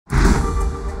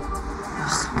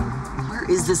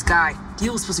is this guy?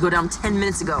 Deal was supposed to go down 10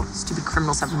 minutes ago. Stupid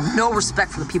criminals have no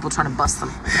respect for the people trying to bust them.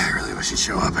 Yeah, I really wish he'd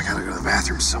show up. I gotta go to the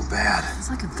bathroom so bad. It's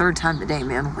like a third time today,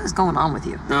 man. What is going on with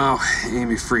you? Oh,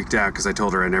 Amy freaked out because I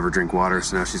told her I never drink water,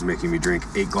 so now she's making me drink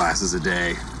 8 glasses a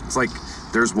day. It's like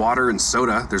there's water and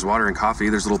soda, there's water and coffee,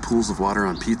 there's little pools of water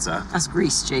on pizza. That's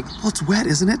grease, Jake. Well, it's wet,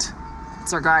 isn't it?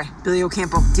 It's our guy, Billy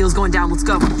Ocampo. Deal's going down. Let's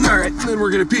go. All right, then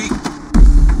we're gonna pee.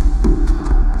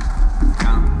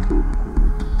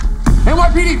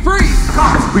 NYPD, freeze!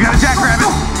 Cops, we got a jackrabbit.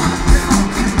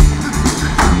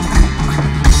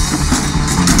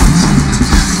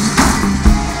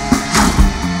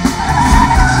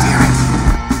 Damn it.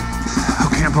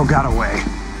 Ocampo got away.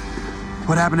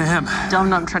 What happened to him?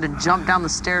 Dum-Dum tried to jump down the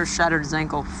stairs, shattered his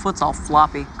ankle. Foot's all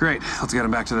floppy. Great. Let's get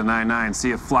him back to the 9-9.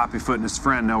 See if Floppyfoot and his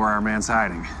friend know where our man's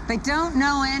hiding. They don't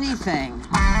know anything.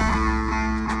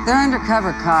 They're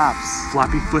undercover cops.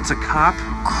 Floppyfoot's a cop?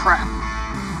 Crap.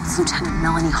 It's Lieutenant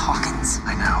Melanie Hawkins.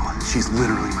 I know. She's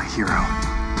literally my hero.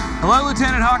 Hello,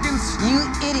 Lieutenant Hawkins. You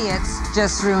idiots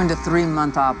just ruined a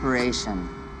 3-month operation.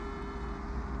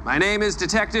 My name is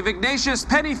Detective Ignatius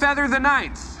Pennyfeather the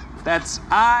Ninth. That's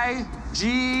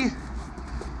I.G.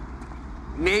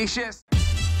 Ignatius.